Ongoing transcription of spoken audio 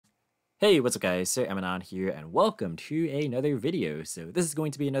Hey, what's up guys, Sir Emanon here, and welcome to another video. So this is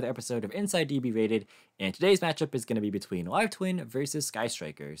going to be another episode of Inside DB Rated, and today's matchup is going to be between Live Twin versus Sky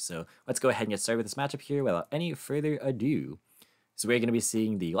Striker. So let's go ahead and get started with this matchup here without any further ado. So we're going to be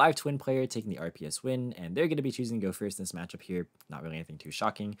seeing the Live Twin player taking the RPS win, and they're going to be choosing to go first in this matchup here. Not really anything too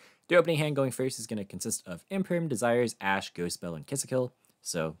shocking. Their opening hand going first is going to consist of Imperm, Desires, Ash, Ghost Bell, and Kill.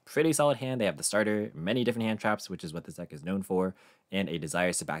 So pretty solid hand. They have the starter, many different hand traps, which is what this deck is known for, and a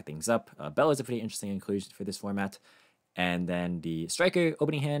Desires to back things up. Bell is a pretty interesting inclusion for this format. And then the striker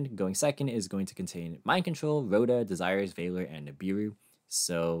opening hand going second is going to contain Mind Control, Rhoda, Desires, Valor, and Nibiru.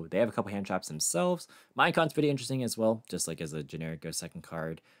 So they have a couple hand traps themselves. Mind Con's pretty interesting as well, just like as a generic go second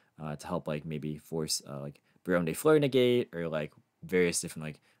card to help like maybe force like Baron de Fleur negate or like various different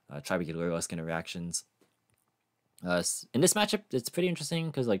like Tribecular reactions. In this matchup, it's pretty interesting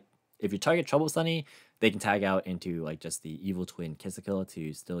because like if you target Trouble Sunny, they can tag out into like just the Evil Twin Kill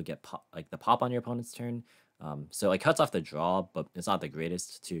to still get the pop on your opponent's turn. So like cuts off the draw, but it's not the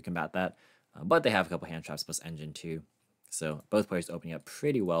greatest to combat that. But they have a couple hand traps plus engine too. So both players opening up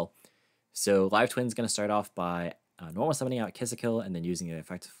pretty well. So Live Twin's going to start off by normal summoning out Kill and then using the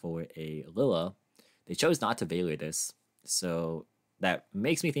effect for a Lilla. They chose not to Valor this, so that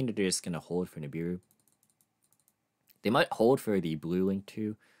makes me think that they're just going to hold for Nibiru. They might hold for the blue link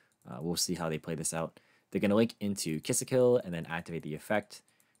too. We'll see how they play this out. They're going to link into Kill and then activate the effect.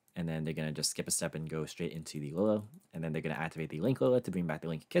 And then they're going to just skip a step and go straight into the Lilla. And then they're going to activate the Link Lilla to bring back the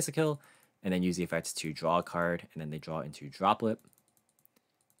Link Kill. And then use the effect to draw a card. And then they draw into Droplet.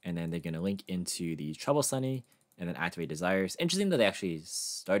 And then they're going to link into the Trouble Sunny. And then activate Desires. Interesting that they actually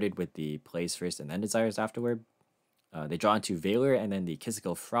started with the plays first and then Desires afterward. They draw into Valor and then the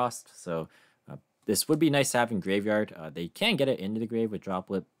Kill Frost. So this would be nice to have in Graveyard. They can get it into the grave with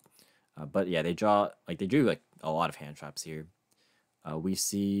Droplet. But yeah, they drew like a lot of hand traps here. We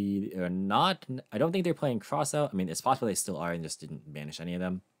see they're not, I don't think they're playing Crossout. I mean, it's possible they still are and just didn't banish any of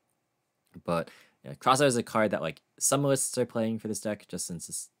them. But yeah, Crossout is a card that like some lists are playing for this deck, just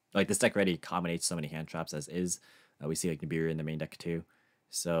since this deck already accommodates so many hand traps as is. We see like Nibiru in the main deck too.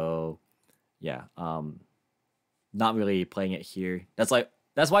 So yeah, not really playing it here. That's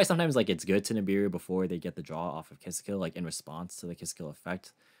why sometimes like it's good to Nibiru before they get the draw off of Kill, like in response to the Kill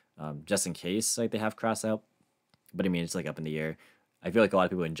effect, just in case like they have Crossout. But I mean, it's like up in the air. I feel like a lot of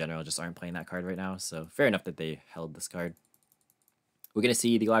people in general just aren't playing that card right now, so fair enough that they held this card. We're going to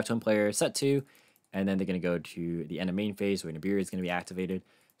see the Live Twin player set 2, and then they're going to go to the end of main phase where Nibiru is going to be activated.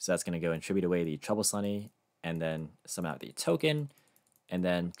 So that's going to go and tribute away the Trouble Sunny, and then summon out the token, and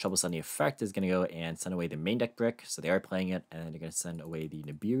then Trouble Sunny effect is going to go and send away the main deck brick, so they are playing it, and then they're going to send away the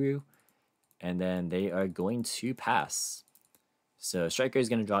Nibiru, and then they are going to pass. So Striker is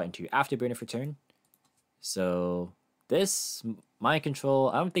going to draw into Afterburner for turn. So this Mind Control,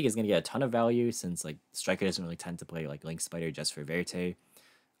 I don't think it's going to get a ton of value since like Striker doesn't really tend to play like Link Spider just for Verite.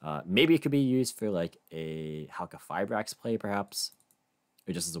 Maybe it could be used for like a Fibrax play perhaps,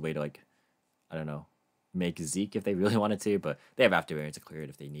 or just as a way to like, I don't know, make Zeke if they really wanted to, but they have Afterburner to clear it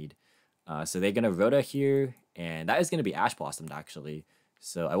if they need. So they're going to Rhoda here, and that is going to be Ash Blossomed actually.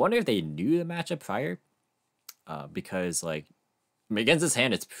 So I wonder if they knew the matchup prior, because like I mean, against this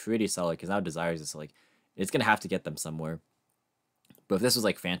hand it's pretty solid because now Desires is like, it's going to have to get them somewhere. But if this was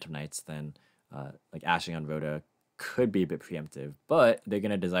like Phantom Knights, then like ashing on Rhoda could be a bit preemptive. But they're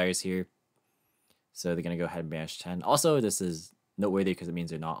going to Desires here. So they're going to go ahead and banish 10. Also, this is noteworthy because it means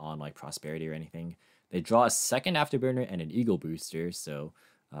they're not on like Prosperity or anything. They draw a second Afterburner and an Eagle Booster. So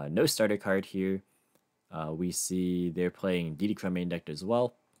no starter card here. We see they're playing DD Chrome main deck as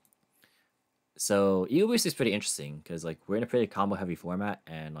well. So Eagle Booster is pretty interesting because like we're in a pretty combo heavy format,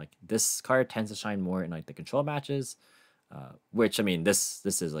 and like this card tends to shine more in like the control matches, which I mean this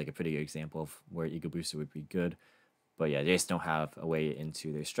is like a pretty good example of where Eagle Booster would be good. But yeah, they just don't have a way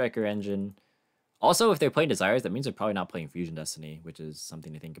into their Striker engine. Also, if they're playing Desires, that means they're probably not playing Fusion Destiny, which is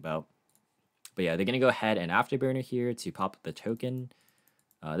something to think about. But yeah, they're gonna go ahead and Afterburner here to pop the token.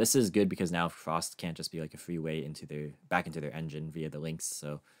 This is good because now Frost can't just be like a free way into back into their engine via the links.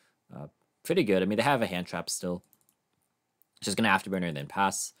 So pretty good. I mean, they have a hand trap still. Just gonna Afterburner and then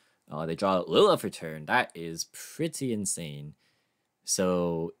pass. They draw Lilla for turn. That is pretty insane.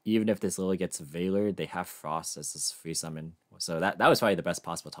 So even if this Lilla gets Valor, they have Frost as this free summon. So that was probably the best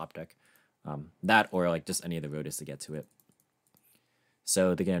possible top deck. That or like just any of the Rhodas to get to it.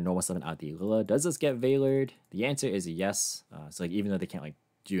 So they're gonna normal summon out the Lilla. Does this get Valored? The answer is a yes. So like even though they can't like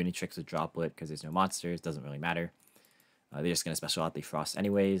do any tricks with Droplet because there's no monsters, doesn't really matter. They're just going to special out the Frost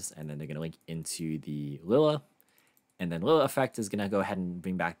anyways, and then they're going to link into the Lilla. And then Lilla effect is going to go ahead and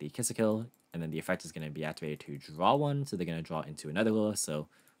bring back the Kill, and then the effect is going to be activated to draw one, so they're going to draw into another Lilla. So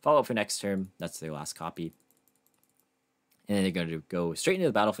follow up for next turn. That's their last copy. And then they're going to go straight into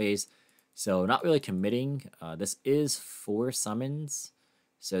the battle phase. So not really committing. This is 4 summons.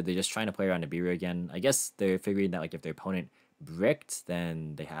 So they're just trying to play around Nibiru again. I guess they're figuring that like if their opponent bricked,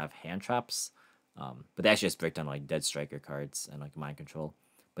 then they have hand traps. But they actually just bricked on like Dead Striker cards and like Mind Control.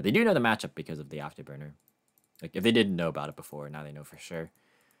 But they do know the matchup because of the Afterburner. Like if they didn't know about it before, now they know for sure.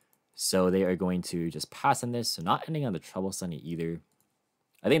 So they are going to just pass on this. So not ending on the Trouble Sunny either.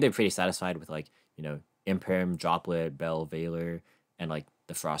 I think they're pretty satisfied with like, you know, Imperm, Droplet, Bell, Veiler, and like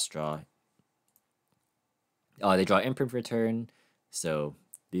the Frost draw. They draw Imperm for turn. So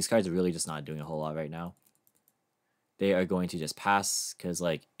these cards are really just not doing a whole lot right now. They are going to just pass because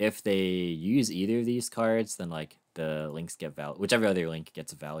like if they use either of these cards, then like the links get value. Whichever other link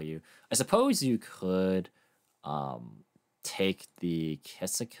gets value. I suppose you could take the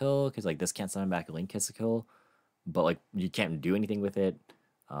Kisar because like this can't summon back a link Kisar, but like you can't do anything with it.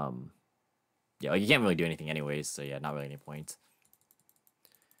 Yeah, like you can't really do anything anyways, so yeah, not really any point.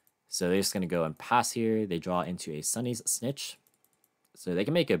 So they're just gonna go and pass here. They draw into a Sunny's Snitch, so they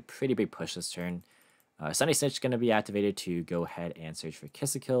can make a pretty big push this turn. Sunny Snitch is going to be activated to go ahead and search for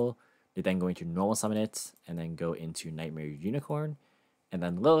Kisar. They're then going to normal summon it, and then go into Nightmare Unicorn, and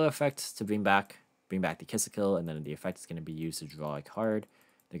then Lilla effect to bring back the Kisar, and then the effect is going to be used to draw a card.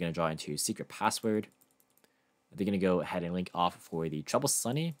 They're going to draw into Secret Password. They're going to go ahead and link off for the Trouble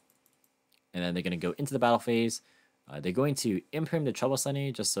Sunny, and then they're going to go into the battle phase. They're going to Imperm the Trouble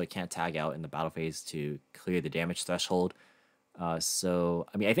Sunny just so it can't tag out in the battle phase to clear the damage threshold. So,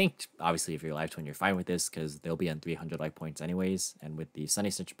 I mean, I think, obviously, if you're Live Twin, you're fine with this, because they'll be on 300 life points anyways, and with the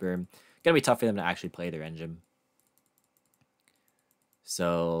Sunny Snitch Burn, gonna be tough for them to actually play their engine.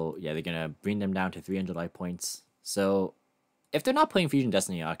 So, yeah, they're gonna bring them down to 300 life points. So, if they're not playing Fusion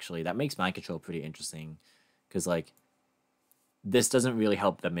Destiny, actually, that makes Mind Control pretty interesting, because, like, this doesn't really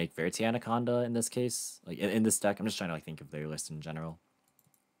help them make Verity Anaconda in this case, like, in this deck. I'm just trying to, like, think of their list in general.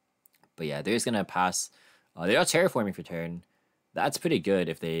 But, yeah, they're just gonna pass. They are Terraforming for turn. That's pretty good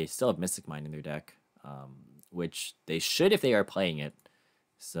if they still have Mystic Mind in their deck, which they should if they are playing it.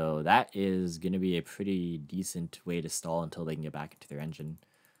 So that is going to be a pretty decent way to stall until they can get back into their engine.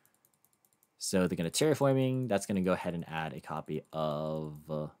 So they're going to Terraforming. That's going to go ahead and add a copy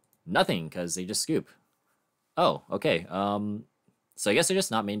of nothing because they just scoop. Oh, okay. So I guess they're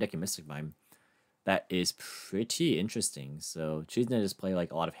just not main decking Mystic Mind. That is pretty interesting. So choosing to just play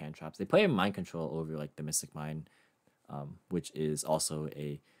like a lot of hand traps. They play Mind Control over like the Mystic Mind. Which is also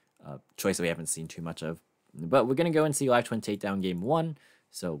a choice that we haven't seen too much of. But we're going to go and see Live Twin take down Game 1.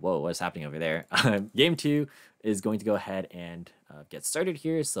 So, whoa, what's happening over there? Game 2 is going to go ahead and get started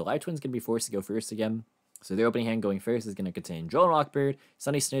here. So Live Twin's going to be forced to go first again. So their opening hand going first is going to contain Droll and Rockbird,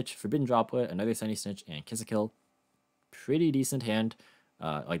 Sunny Snitch, Forbidden Droplet, another Sunny Snitch, and Kisar. Pretty decent hand.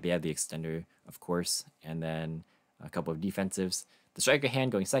 Like they have the extender, of course, and then a couple of defensives. The striker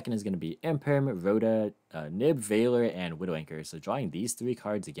hand going second is going to be Imperm, Rhoda, Nib, Veiler, and Widow Anchor. So drawing these 3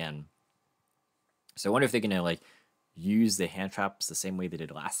 cards again. So I wonder if they're going to like use the hand traps the same way they did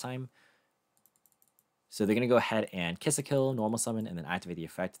last time. So they're going to go ahead and Kisar, normal summon, and then activate the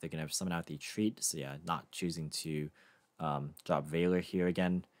effect. They're going to summon out the Treat. So yeah, not choosing to drop Veiler here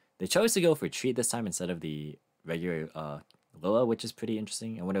again. They chose to go for Treat this time instead of the regular Lilla, which is pretty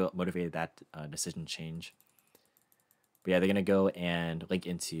interesting. I wonder what motivated that decision change. But yeah, they're going to go and link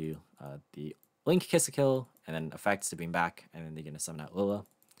into the Link Kisar, and then effects to bring back, and then they're going to summon out Lilla,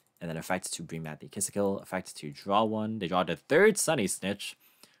 and then effects to bring back the Kisar, effects to draw 1. They draw the 3rd Sunny Snitch.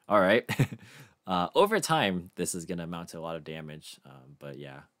 All right. Over time, this is going to amount to a lot of damage, but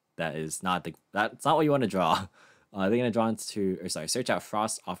yeah, that's not what you want to draw. They're going to draw into, search out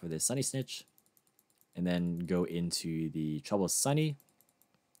Frost off of the Sunny Snitch, and then go into the Trouble Sunny.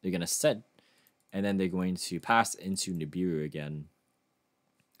 They're going to set. And then they're going to pass into Nibiru again.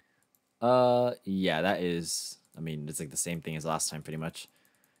 Yeah, that is, I mean, it's like the same thing as last time pretty much.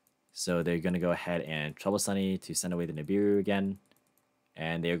 So they're going to go ahead and Trouble Sunny to send away the Nibiru again.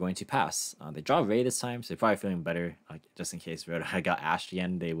 And they're going to pass. They draw Ray this time, so they're probably feeling better. Like, just in case Rhoda got Ashed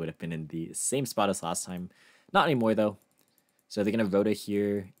again, they would have been in the same spot as last time. Not anymore, though. So they're going to Rhoda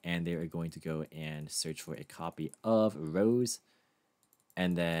here, and they are going to go and search for a copy of Rose.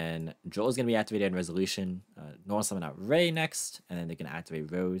 And then Joel is going to be activated in Resolution. Normal summon out Ray next, and then they can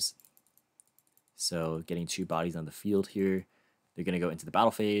activate Rose. So getting 2 bodies on the field here. They're going to go into the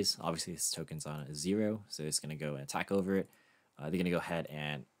battle phase. Obviously, this token's on a 0, so it's going to go and attack over it. They're going to go ahead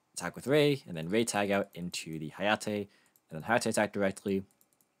and attack with Ray, and then Ray tag out into the Hayate, and then Hayate attack directly.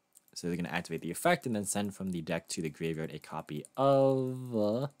 So they're going to activate the effect, and then send from the deck to the graveyard a copy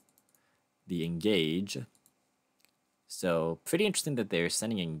of the Engage. So pretty interesting that they're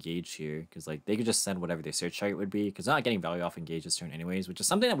sending Engage here, because like they could just send whatever their search target would be, because they're not getting value off Engage this turn anyways, which is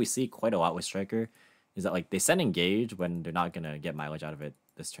something that we see quite a lot with Striker, is that like they send Engage when they're not gonna get mileage out of it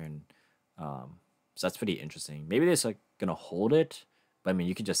this turn. So that's pretty interesting. Maybe they're just like gonna hold it, but I mean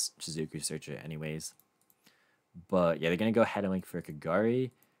you could just Shizuku search it anyways. But yeah, they're gonna go ahead and link for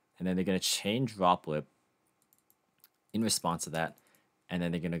Kagari, and then they're gonna chain Droplet in response to that, and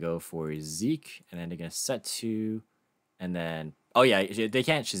then they're gonna go for Zeke, and then they're gonna set 2. And then, oh yeah, they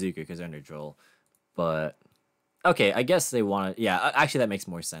can't Shizuku because they're under Droll. But, okay, I guess they want to, yeah, actually that makes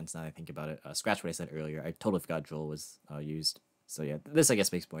more sense now that I think about it. Scratch what I said earlier. I totally forgot Droll was used. So yeah, this I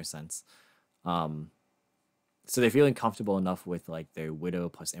guess makes more sense. So they're feeling comfortable enough with like their Widow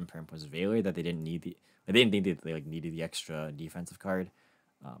plus Imperm plus Veiler that they didn't need they like needed the extra defensive card.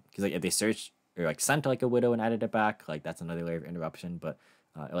 Because like if they searched or like sent like a Widow and added it back, like that's another layer of interruption, but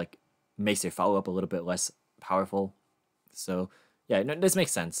it like makes their follow-up a little bit less powerful. So, yeah, no, this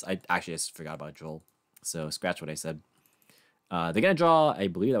makes sense. I actually just forgot about Joel. So, scratch what I said. They're going to draw, I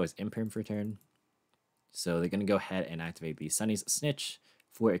believe that was Imperm for turn. So, they're going to go ahead and activate the Sunny's Snitch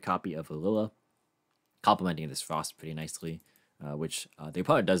for a copy of Lilla, complementing this Frost pretty nicely, which the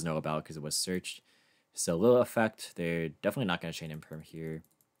opponent does know about because it was searched. So, Lilla effect, they're definitely not going to chain Imperm here,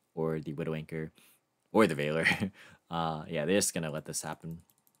 or the Widow Anchor, or the Veiler. Yeah, they're just going to let this happen.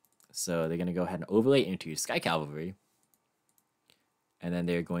 So, they're going to go ahead and overlay into Sky Cavalry. And then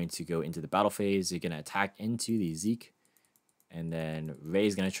they're going to go into the battle phase. You're going to attack into the Zeke. And then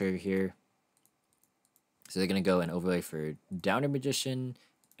Ray's going to trigger here. So they're going to go and overlay for Downer Magician.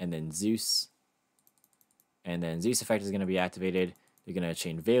 And then Zeus. And then Zeus effect is going to be activated. They're going to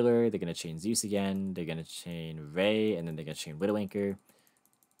chain Veiler. They're going to chain Zeus again. They're going to chain Ray. And then they're going to chain Widow Anchor.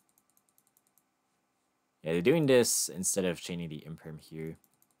 Yeah, they're doing this instead of chaining the Imperm here.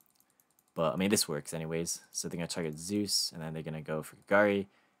 But, I mean, this works anyways. So they're going to target Zeus, and then they're going to go for Kagari,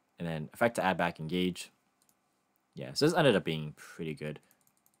 and then effect to add back Engage. Yeah, so this ended up being pretty good.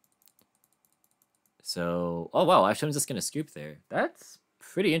 So, oh wow, Lifetime's just going to scoop there. That's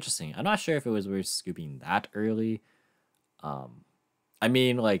pretty interesting. I'm not sure if it was worth scooping that early. I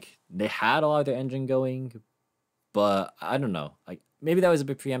mean, like, they had a lot of their engine going, but I don't know. Like, maybe that was a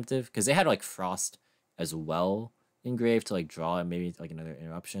bit preemptive, because they had, like, Frost as well engraved to, like, draw and maybe, like, another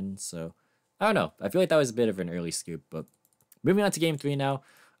interruption, so I don't know. I feel like that was a bit of an early scoop, but moving on to game 3 now,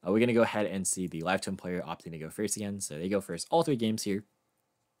 we're going to go ahead and see the Lifetime player opting to go first again. So they go first all 3 games here.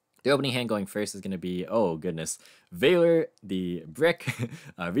 The opening hand going first is going to be, oh goodness, Veiler, the Brick,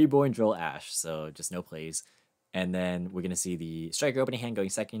 Reborn, Droll, Ash. So just no plays. And then we're going to see the Striker opening hand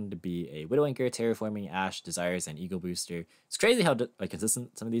going second to be a Widow Anchor, Terraforming, Ash, Desires, and Ego Booster. It's crazy how like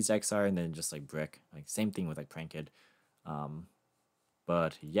consistent some of these decks are, and then just like Brick. Like same thing with like Prank Kid.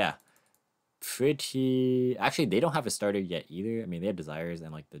 But yeah. Pretty actually they don't have a starter yet either. I mean they have Desires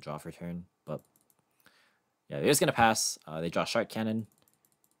and like the draw for turn, but yeah, they're just gonna pass. They draw Shark Cannon,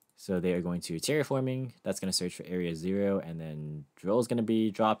 so they are going to Terraforming. That's gonna search for Area 0, and then Drill is gonna be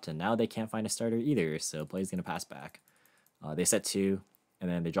dropped, and now they can't find a starter either, so Play's gonna pass back. They set 2,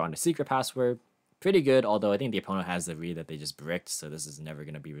 and then they draw into Secret Password. Pretty good, although I think the opponent has the read that they just bricked, so this is never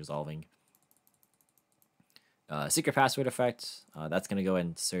gonna be resolving. Secret Password effect, that's going to go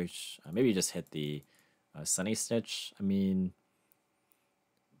and search, maybe just hit the Sunny Stitch. I mean,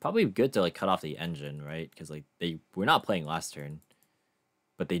 probably good to like cut off the engine, right? Because like they were not playing last turn,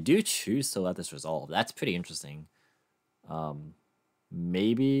 but they do choose to let this resolve. That's pretty interesting.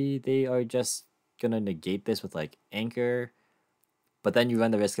 Maybe they are just going to negate this with like Anchor, but then you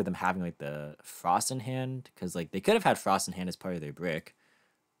run the risk of them having like the Frost in hand, because like they could have had Frost in hand as part of their brick.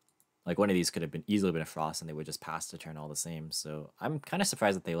 Like, one of these could have been easily been a Frost, and they would just pass the turn all the same. So, I'm kind of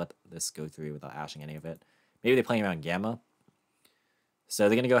surprised that they let this go through without ashing any of it. Maybe they're playing around Gamma. So,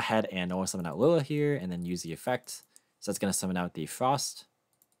 they're going to go ahead and normal summon out Lilla here, and then use the effect. So, that's going to summon out the Frost.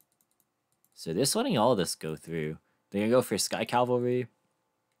 So, they're just letting all of this go through. They're going to go for Sky Cavalry.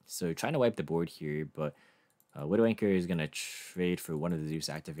 So, trying to wipe the board here, but Widow Anchor is going to trade for one of the Zeus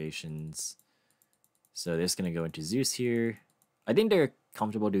activations. So, they're just going to go into Zeus here. I think they're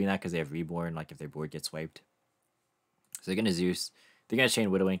comfortable doing that because they have Reborn, like if their board gets wiped. So they're going to Zeus. They're going to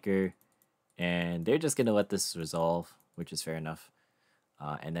chain Widow Anchor. And they're just going to let this resolve, which is fair enough.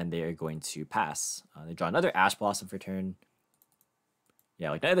 And then they are going to pass. They draw another Ash Blossom for turn.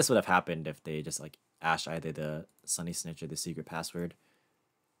 Yeah, like none of this would have happened if they just like Ash either the Sunny Snitch or the Secret Password.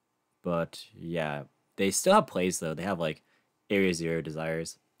 But yeah, they still have plays though. They have like Area 0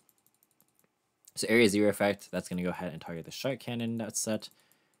 Desires. So Area 0 effect, that's going to go ahead and target the Shark Cannon that's set.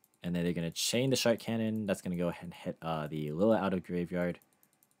 And then they're going to chain the Shark Cannon. That's going to go ahead and hit the Lilla out of Graveyard.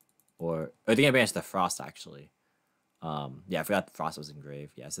 Or they're going to banish the Frost, actually. Yeah, I forgot the Frost was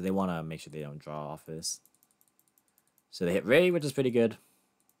engraved. Yeah, so they want to make sure they don't draw off this. So they hit Ray, which is pretty good.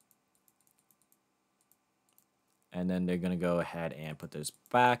 And then they're going to go ahead and put those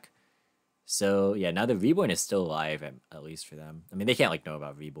back. So, yeah, now the Reborn is still alive, at least for them. I mean, they can't, like, know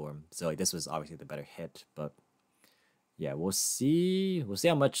about Reborn. So, like, this was obviously the better hit. But, yeah, we'll see. We'll see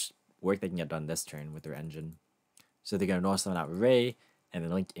how much work they can get done this turn with their engine. So they're going to North Summon out Ray, and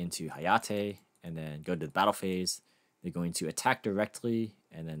then link into Hayate, and then go to the battle phase. They're going to attack directly,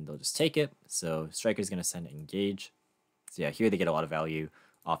 and then they'll just take it. So Striker's going to send Engage. So yeah, here they get a lot of value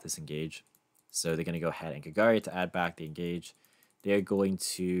off this Engage. So they're going to go ahead and Kagari to add back the Engage. They're going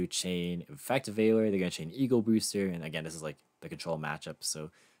to chain Effective Veiler. They're going to chain Ego Booster. And again, this is like the control matchup.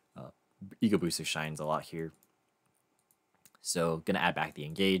 So Ego Booster shines a lot here. So going to add back the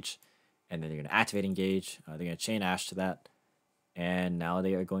Engage. And then they're going to activate Engage. They're going to chain Ash to that. And now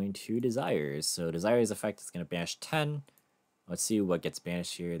they are going to Desires. So Desires effect is going to banish 10. Let's see what gets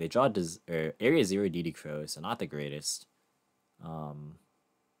banished here. They draw Area 0 DD Crow, so not the greatest.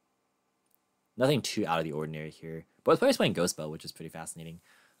 Nothing too out of the ordinary here. Both players playing Ghost Bell, which is pretty fascinating.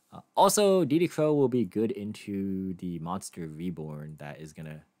 Also, DD Crow will be good into the Monster Reborn that is going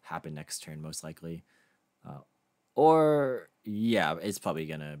to happen next turn, most likely. Or, yeah, it's probably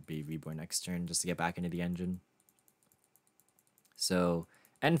going to be Reborn next turn just to get back into the engine. So,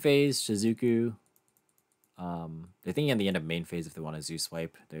 end phase, Shizuku. They're thinking at the end of main phase if they want to Zeus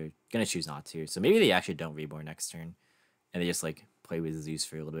swipe. They're going to choose not to. So maybe they actually don't Reborn next turn. And they just, like, play with Zeus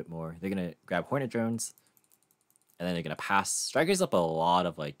for a little bit more. They're going to grab Hornet Drones. And then they're going to pass. Striker's up a lot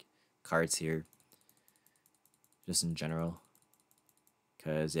of, like, cards here. Just in general.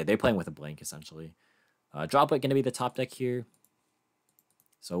 Because, yeah, they're playing with a blank, essentially. Droplet going to be the top deck here.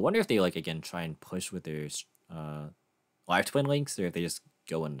 So I wonder if they, like, again, try and push with their Live Twin links, or if they just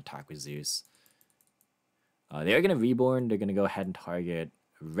go and attack with Zeus. They are going to Reborn. They're going to go ahead and target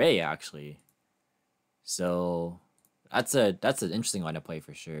Ray, actually. So that's an interesting line of play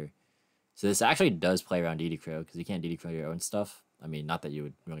for sure. So this actually does play around DD Crow, because you can't DD Crow your own stuff. I mean, not that you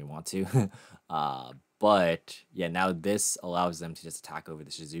would really want to. But, yeah, now this allows them to just attack over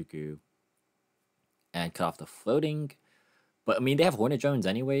the Shizuku and cut off the floating. But, I mean, they have Hornet Drones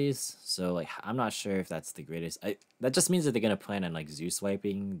anyways, so, like, I'm not sure if that's the greatest. That just means that they're going to plan on, like, Zeus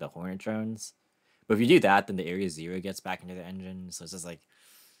wiping the Hornet Drones. But if you do that, then the Area 0 gets back into the engine, so it's just, like,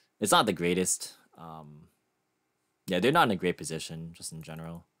 it's not the greatest. Yeah, they're not in a great position, just in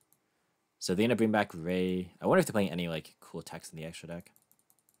general. So they're going to bring back Ray. I wonder if they're playing any, like, cool text in the extra deck.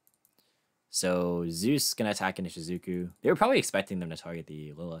 So Zeus going to attack into Shizuku. They were probably expecting them to target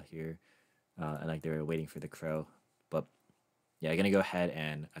the Lila here, and, like, they were waiting for the Crow. But yeah, I'm going to go ahead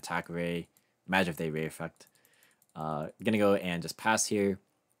and attack Ray. Imagine if they Ray effect. Going to go and just pass here.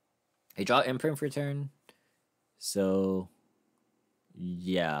 They draw Imperm for turn. So,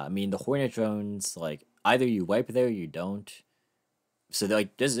 yeah, I mean, the Hornet Drones, like, either you wipe there or you don't. So, they're,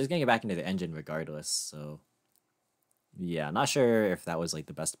 like, just going to get back into the engine regardless. So, yeah, not sure if that was, like,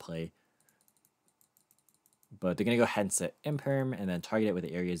 the best play. But they're going to go ahead and set Imperm and then target it with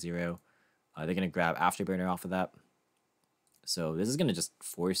the Area 0. They're going to grab Afterburner off of that. So this is going to just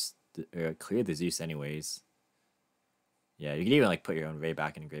force clear the Zeus anyways. Yeah, you can even like put your own Ray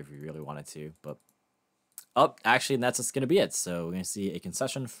back in the grave if you really wanted to. But actually, that's just going to be it. So we're going to see a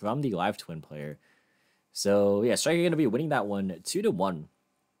concession from the Live Twin player. So yeah, Striker going to be winning that one 2-1.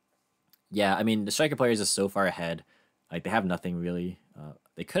 Yeah, I mean, the Striker players are so far ahead. Like, they have nothing really.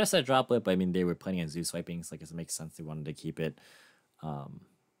 They could have said Droplet, but I mean, they were planning on Zeus swiping, so like, it makes sense they wanted to keep it.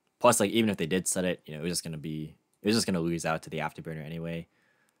 Plus, like, even if they did set it, you know, it was just going to lose out to the Afterburner anyway.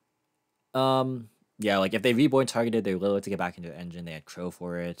 Yeah, like, if they Reborn targeted their Lilith to get back into the engine, they had Crow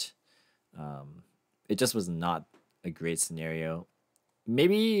for it. It just was not a great scenario.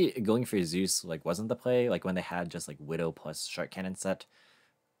 Maybe going for Zeus, like, wasn't the play. Like, when they had just, like, Widow plus Shark Cannon set.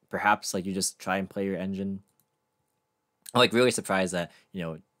 Perhaps, like, you just try and play your engine. I'm, like, really surprised that, you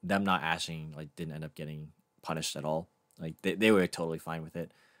know, them not ashing, like, didn't end up getting punished at all. Like, they were totally fine with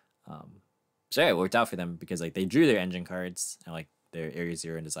it. So yeah, it worked out for them because, like, they drew their engine cards and, like, their Area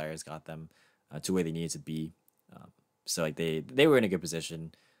 0 and Desires got them to where they needed to be. So, like, they were in a good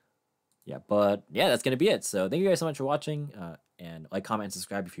position. Yeah, but yeah, that's going to be it. So thank you guys so much for watching. And like, comment, and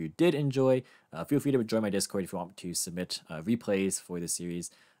subscribe if you did enjoy. Feel free to join my Discord if you want to submit replays for this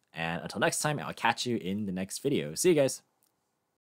series. And until next time, I'll catch you in the next video. See you guys.